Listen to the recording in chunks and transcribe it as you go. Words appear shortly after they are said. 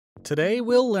Today,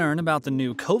 we'll learn about the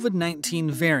new COVID-19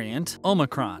 variant,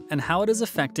 Omicron, and how it is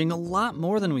affecting a lot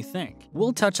more than we think.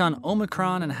 We'll touch on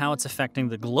Omicron and how it's affecting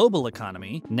the global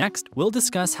economy. Next, we'll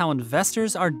discuss how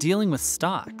investors are dealing with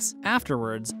stocks.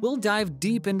 Afterwards, we'll dive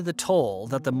deep into the toll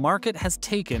that the market has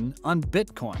taken on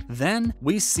Bitcoin. Then,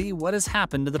 we see what has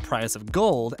happened to the price of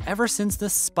gold ever since the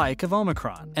spike of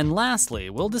Omicron. And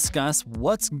lastly, we'll discuss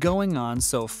what's going on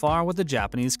so far with the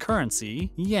Japanese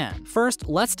currency, yen. First,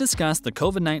 let's discuss the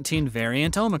COVID-19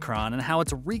 variant Omicron and how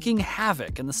it's wreaking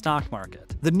havoc in the stock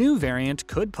market. The new variant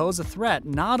could pose a threat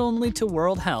not only to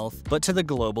world health, but to the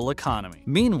global economy.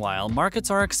 Meanwhile,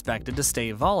 markets are expected to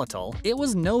stay volatile. It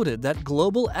was noted that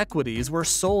global equities were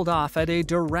sold off at a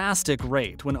drastic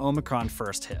rate when Omicron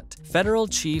first hit. Federal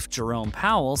Chief Jerome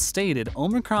Powell stated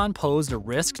Omicron posed a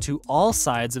risk to all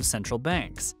sides of central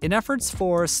banks. In efforts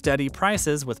for steady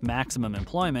prices with maximum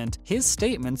employment, his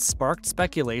statements sparked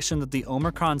speculation that the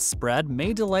Omicron spread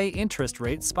may delay interest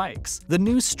rate spikes. The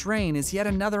new strain is yet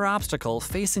another obstacle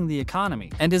facing the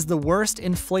economy and is the worst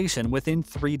inflation within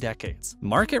 3 decades.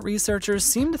 Market researchers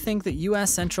seem to think that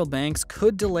U.S. central banks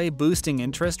could delay boosting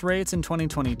interest rates in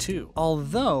 2022,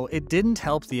 although it didn't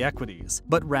help the equities,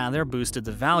 but rather boosted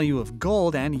the value of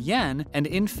gold and yen and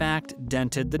in fact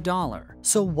dented the dollar.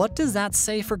 So what does that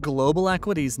say for global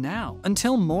equities now?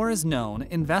 Until more is known,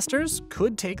 investors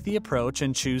could take the approach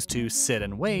and choose to sit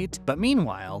and wait, but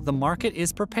meanwhile, the market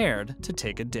is prepared to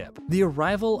take a dip. The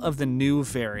arrival of the new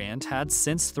variant had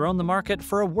since thrown the market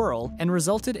for a whirl and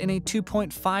resulted in a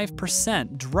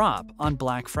 2.5% drop on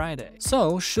Black Friday.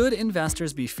 So, should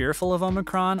investors be fearful of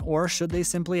Omicron, or should they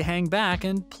simply hang back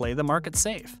and play the market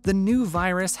safe? The new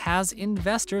virus has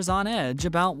investors on edge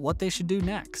about what they should do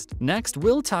next. Next,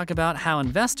 we'll talk about how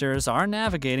investors are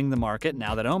navigating the market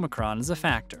now that Omicron is a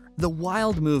factor. The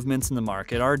wild movements in the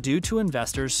market are due to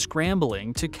investors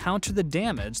scrambling to counter the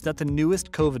damage that the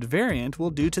newest COVID variant will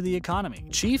do to the economy.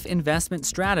 Chief investment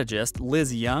strategist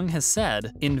Liz Young has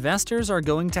said, investors are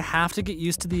going to have to get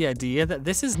used to the idea that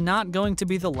this is not going to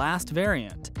be the last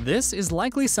variant. This is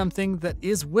likely something that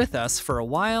is with us for a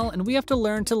while, and we have to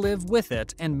learn to live with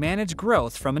it and manage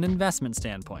growth from an investment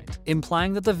standpoint,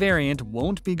 implying that the variant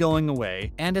won't be going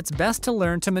away, and it's best to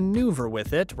learn to maneuver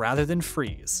with it rather than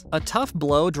freeze. A tough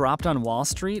blow dropped on Wall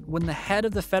Street when the head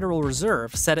of the Federal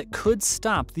Reserve said it could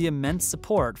stop the immense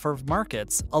support for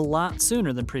markets a lot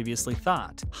sooner than previously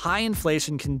thought. High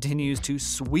inflation continues to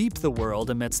sweep the world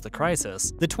amidst the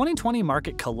crisis. The 2020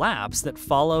 market collapse that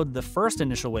followed the first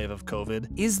initial wave of COVID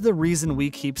is the reason we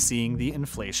keep seeing the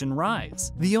inflation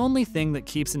rise. The only thing that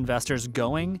keeps investors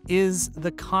going is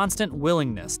the constant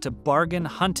willingness to bargain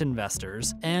hunt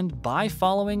investors and buy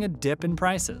following a dip in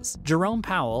prices. Jerome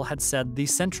Powell had said the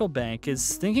central bank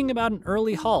is thinking about an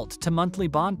early halt to monthly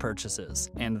bond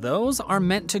purchases, and those are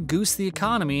meant to goose the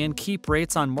economy and keep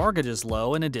rates on mortgages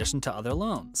low in addition to other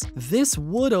loans. This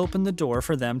would open the door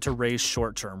for them to raise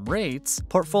short-term rates.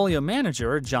 Portfolio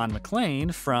manager John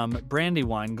McClain from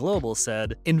Brandywine Global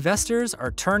said, investors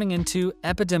are turning into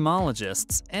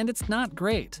epidemiologists, and it's not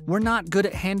great. We're not good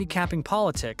at handicapping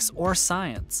politics or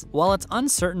science. While it's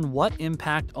uncertain what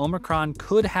impact Omicron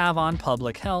could have on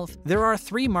public health, there are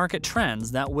 3 market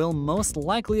trends that will most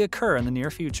likely occur in the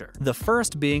near future. The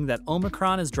first being that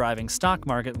Omicron is driving stock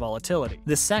market volatility.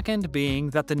 The second being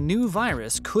that the new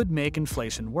virus could make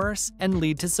inflation worse and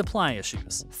lead to supply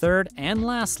issues. Third, and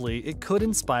lastly, it could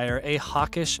inspire a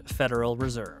hawkish Federal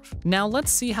Reserve. Now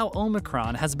let's see how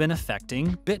Omicron has been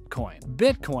affecting Bitcoin.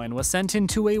 Bitcoin was sent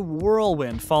into a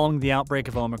whirlwind following the outbreak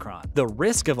of Omicron. The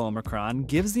risk of Omicron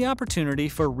gives the opportunity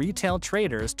for retail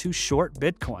traders to short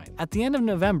Bitcoin. At the end of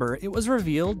November, it was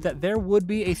revealed that there would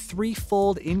be a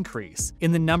 3-fold increase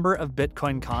in the number of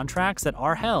Bitcoin contracts that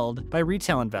are held by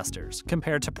retail investors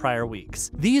compared to prior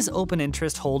weeks. These open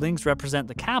interest holdings represent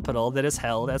the capital that is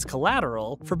held as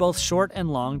collateral for both short and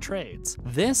long trades.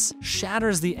 This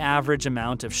shatters the average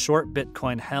amount of short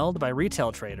Bitcoin held by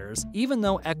retail traders, even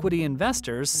though equity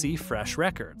investors see fresh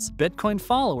records. Bitcoin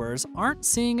followers aren't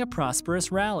seeing a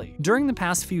prosperous rally. During the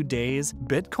past few days,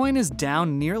 Bitcoin is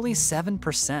down nearly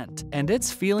 7%, and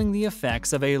it's feeling the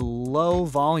effects of a low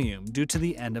volume due to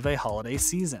the end of a holiday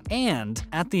season. And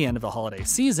at the end of the holiday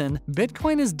season,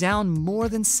 Bitcoin is down more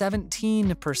than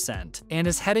 17% and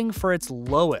is heading for its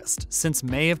lowest since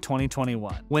May of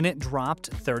 2021, when it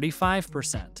dropped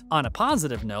 35%. On a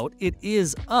positive note, it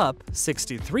is up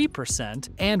 63%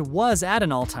 and was at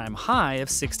an all-time high of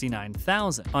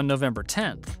 69,000. On November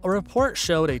 10th, a report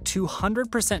showed a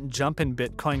 200% jump in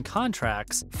Bitcoin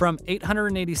contracts from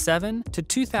 887 to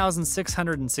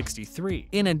 2,663.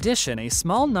 In addition, a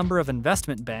small number of investors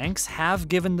investment banks have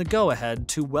given the go-ahead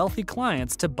to wealthy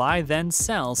clients to buy then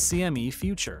sell CME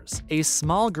futures. A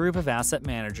small group of asset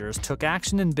managers took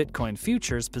action in Bitcoin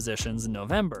futures positions in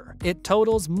November. It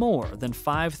totals more than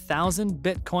 5,000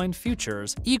 Bitcoin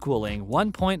futures, equaling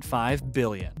 1.5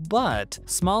 billion. But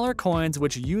smaller coins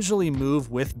which usually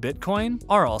move with Bitcoin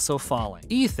are also falling.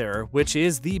 Ether, which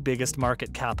is the biggest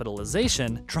market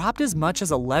capitalization, dropped as much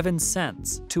as 11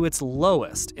 cents to its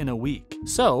lowest in a week.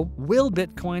 So, will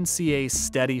Bitcoin see a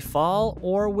steady fall,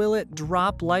 or will it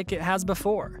drop like it has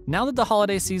before? Now that the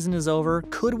holiday season is over,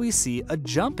 could we see a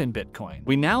jump in Bitcoin?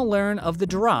 We now learn of the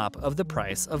drop of the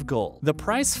price of gold. The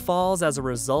price falls as a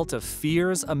result of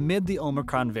fears amid the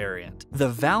Omicron variant. The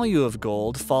value of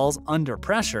gold falls under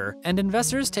pressure, and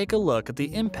investors take a look at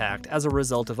the impact as a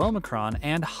result of Omicron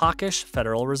and hawkish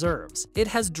Federal Reserves. It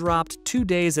has dropped 2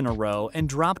 days in a row and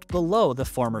dropped below the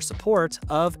former support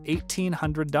of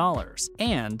 $1,800,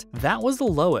 and that was the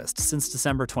lowest since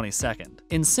December 22nd.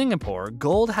 In Singapore,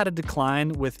 gold had a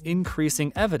decline with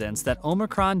increasing evidence that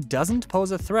Omicron doesn't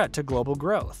pose a threat to global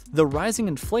growth. The rising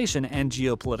inflation and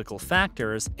geopolitical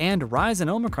factors and rise in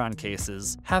Omicron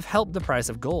cases have helped the price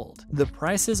of gold. The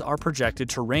prices are projected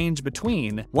to range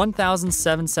between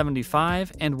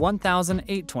 $1,775 and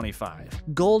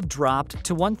 $1,825. Gold dropped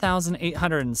to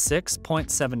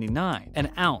 $1,806.79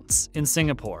 an ounce in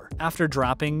Singapore after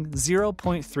dropping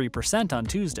 0.3% on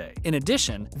Tuesday. In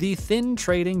addition, the thin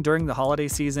trading during the holiday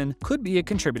season could be a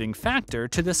contributing factor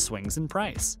to the swings in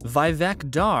price. Vivek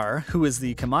Dar, who is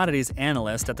the commodities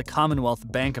analyst at the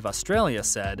Commonwealth Bank of Australia,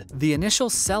 said, "The initial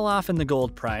sell-off in the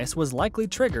gold price was likely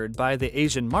triggered by the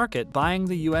Asian market buying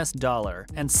the US dollar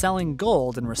and selling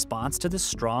gold in response to the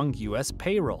strong US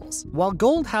payrolls." While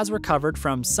gold has recovered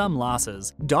from some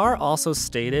losses, Dar also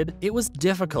stated it was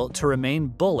difficult to remain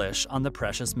bullish on the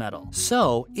precious metal.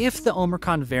 So, if the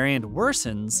Omicron variant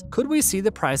worsens, could we see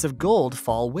the price of gold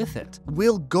fall with it?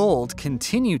 Will gold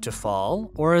continue to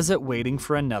fall, or is it waiting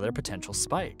for another potential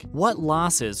spike? What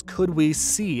losses could we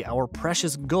see our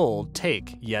precious gold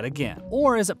take yet again?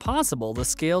 Or is it possible the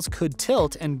scales could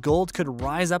tilt and gold could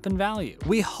rise up in value?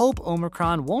 We hope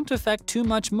Omicron won't affect too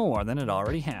much more than it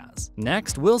already has.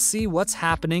 Next, we'll see what's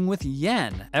happening with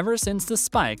yen ever since the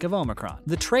spike of Omicron.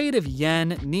 The trade of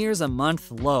yen nears a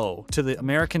month low to the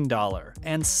American dollar,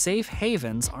 and safe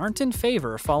havens aren't in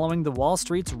favor following the Wall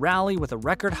Street's rally with a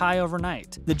record high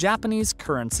overnight. The Japanese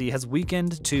currency has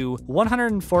weakened to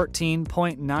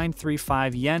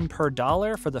 114.935 yen per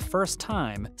dollar for the first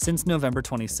time since November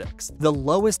 26. The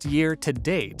lowest year to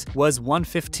date was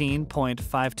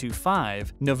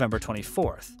 115.525 November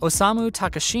 24th. Osamu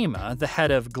Takashima, the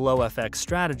head of GlowFX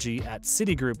strategy at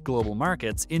Citigroup Global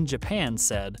Markets in Japan,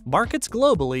 said, "Markets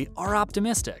globally are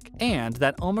optimistic, and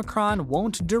that Omicron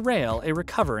won't derail a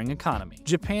recovering economy.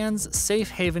 Japan's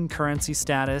safe haven currency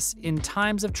status in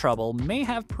times of trouble may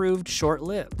have proved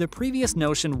short-lived. The previous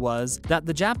notion was that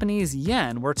the Japanese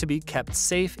yen were to be kept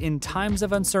safe in times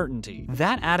of uncertainty.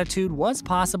 That attitude was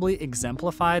possibly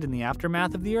exemplified in the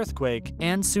aftermath of the earthquake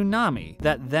and tsunami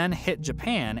that then hit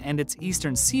Japan and its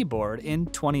eastern seaboard in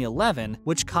 2011,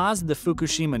 which caused the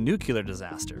Fukushima nuclear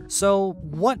disaster. So,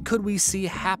 what could we see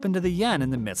happen to the yen in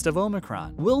the midst of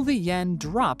Omicron? Will the yen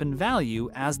drop in value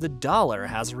as the dollar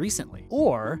has recently?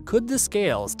 Or could the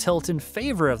scales tilt in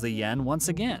favor of the yen once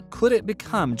again? Could it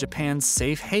become Japan's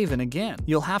safe haven again?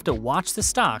 You'll have to watch the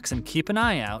stocks and keep an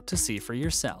eye out to see for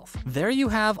yourself. There you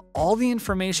have all the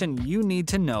information you need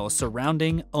to know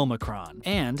surrounding Omicron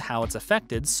and how it's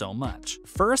affected so much.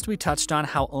 First, we touched on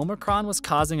how Omicron was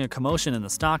causing a commotion in the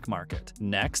stock market.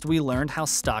 Next, we learned how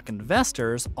stock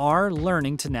investors are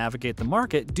learning to navigate the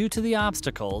market due to the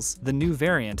obstacles the new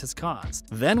variant has caused.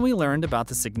 Then we learned about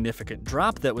the significant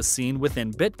drop that was seen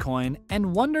within Bitcoin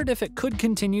and wondered if it could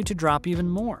continue to drop even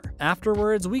more.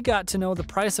 Afterwards, we got to know the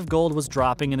price of gold was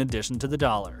dropping in addition to the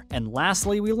dollar. And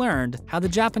lastly, we learned how the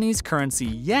Japanese currency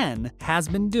yen has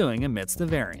been doing amidst the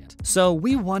variant. So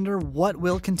we wonder what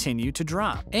will continue to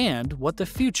drop and what the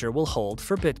future will hold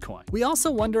for Bitcoin. We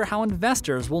also wonder how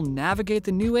investors will navigate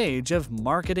the new age of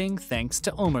marketing thanks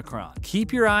to Omicron.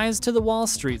 Keep your eyes to the Wall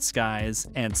Street skies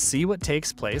and see what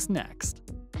takes place next.